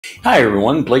Hi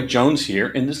everyone, Blake Jones here.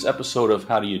 In this episode of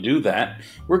How Do You Do That,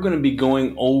 we're going to be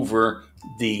going over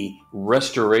the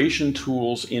restoration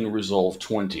tools in Resolve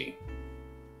 20.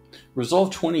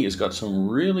 Resolve 20 has got some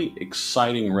really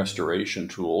exciting restoration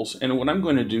tools, and what I'm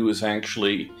going to do is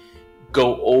actually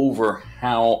go over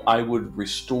how I would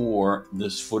restore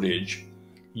this footage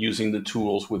using the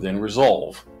tools within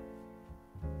Resolve.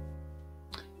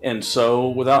 And so,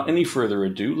 without any further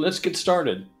ado, let's get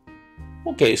started.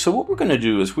 Okay, so what we're going to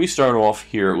do is we start off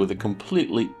here with a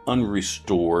completely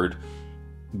unrestored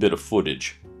bit of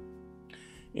footage.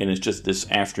 And it's just this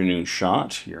afternoon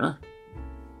shot here.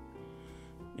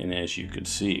 And as you can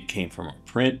see, it came from a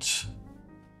print.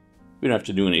 We don't have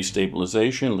to do any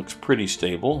stabilization. It looks pretty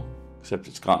stable, except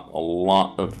it's got a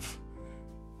lot of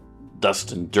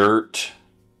dust and dirt.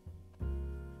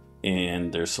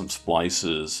 And there's some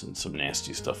splices and some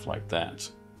nasty stuff like that.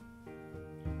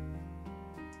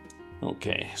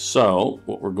 Okay, so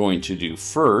what we're going to do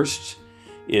first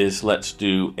is let's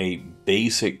do a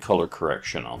basic color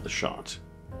correction on the shot.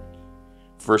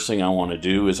 First thing I want to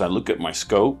do is I look at my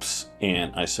scopes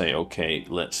and I say, okay,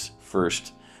 let's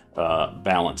first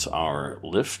balance our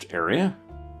lift area.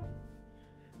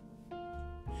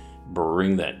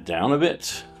 Bring that down a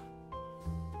bit.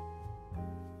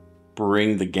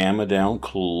 Bring the gamma down,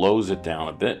 close it down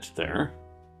a bit there.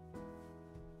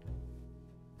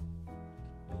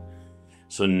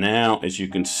 So now, as you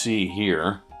can see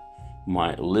here,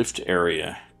 my lift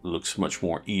area looks much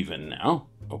more even now.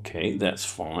 Okay, that's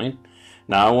fine.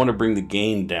 Now I want to bring the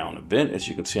gain down a bit. As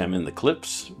you can see, I'm in the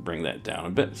clips. Bring that down a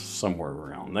bit, somewhere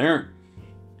around there.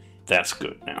 That's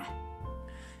good now.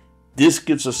 This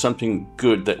gives us something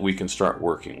good that we can start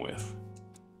working with.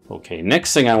 Okay,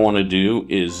 next thing I want to do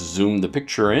is zoom the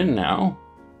picture in now.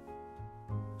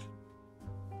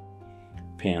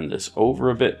 Pan this over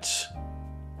a bit.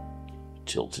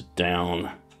 Tilt it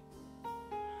down,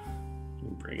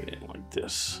 and bring it in like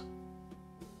this.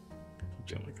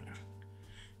 Something like that.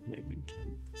 Maybe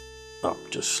up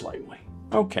just slightly.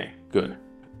 Okay, good.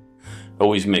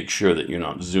 Always make sure that you're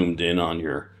not zoomed in on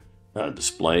your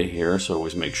display here, so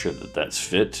always make sure that that's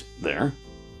fit there.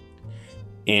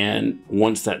 And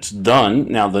once that's done,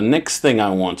 now the next thing I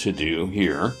want to do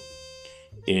here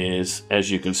is, as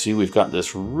you can see, we've got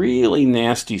this really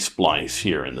nasty splice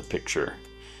here in the picture.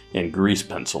 And grease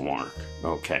pencil mark.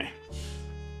 Okay.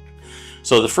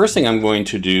 So the first thing I'm going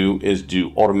to do is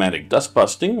do automatic dust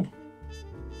busting.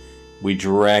 We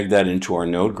drag that into our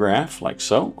node graph like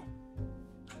so.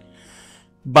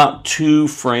 About 2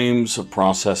 frames of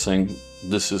processing.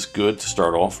 This is good to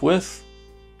start off with.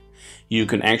 You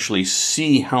can actually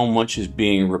see how much is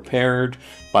being repaired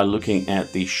by looking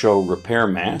at the show repair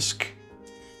mask.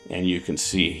 And you can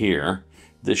see here,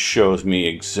 this shows me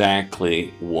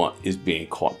exactly what is being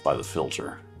caught by the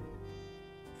filter.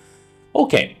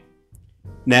 Okay,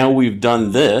 now we've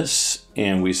done this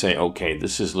and we say, okay,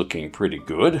 this is looking pretty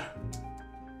good.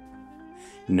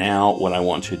 Now what I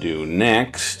want to do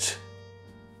next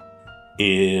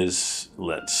is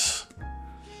let's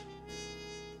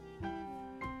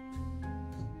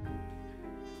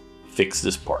fix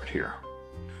this part here.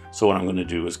 So what I'm going to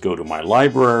do is go to my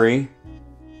library,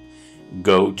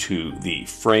 go to the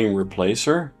frame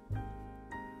replacer,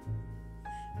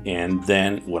 and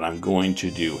then what I'm going to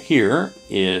do here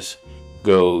is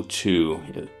go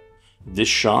to this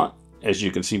shot. As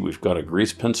you can see, we've got a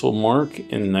grease pencil mark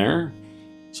in there,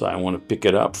 so I want to pick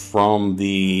it up from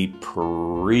the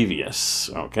previous,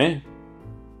 okay?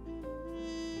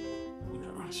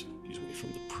 Excuse me,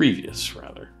 from the previous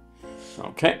rather.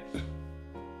 Okay.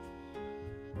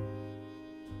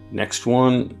 Next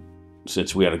one.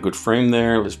 Since we had a good frame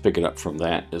there, let's pick it up from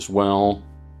that as well,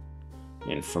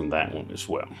 and from that one as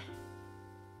well.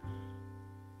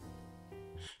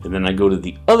 And then I go to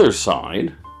the other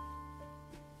side,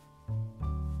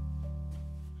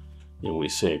 and we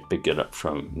say pick it up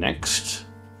from next,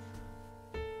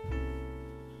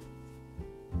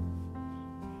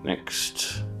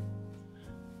 next,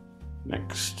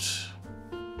 next,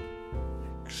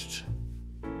 next,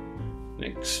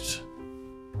 next.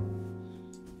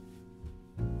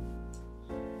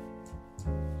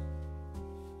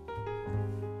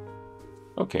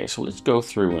 Okay, so let's go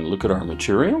through and look at our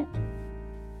material.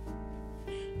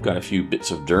 Got a few bits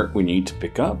of dirt we need to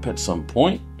pick up at some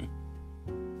point.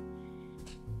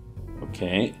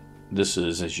 Okay, this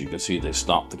is, as you can see, they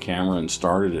stopped the camera and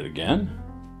started it again.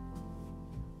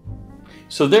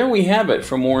 So there we have it.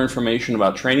 For more information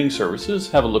about training services,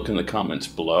 have a look in the comments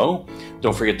below.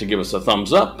 Don't forget to give us a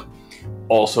thumbs up.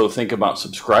 Also think about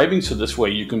subscribing so this way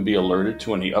you can be alerted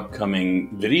to any upcoming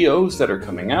videos that are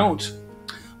coming out.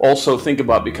 Also, think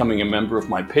about becoming a member of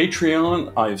my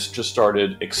Patreon. I've just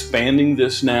started expanding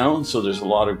this now, so there's a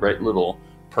lot of great little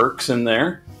perks in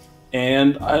there.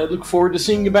 And I look forward to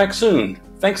seeing you back soon.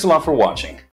 Thanks a lot for watching.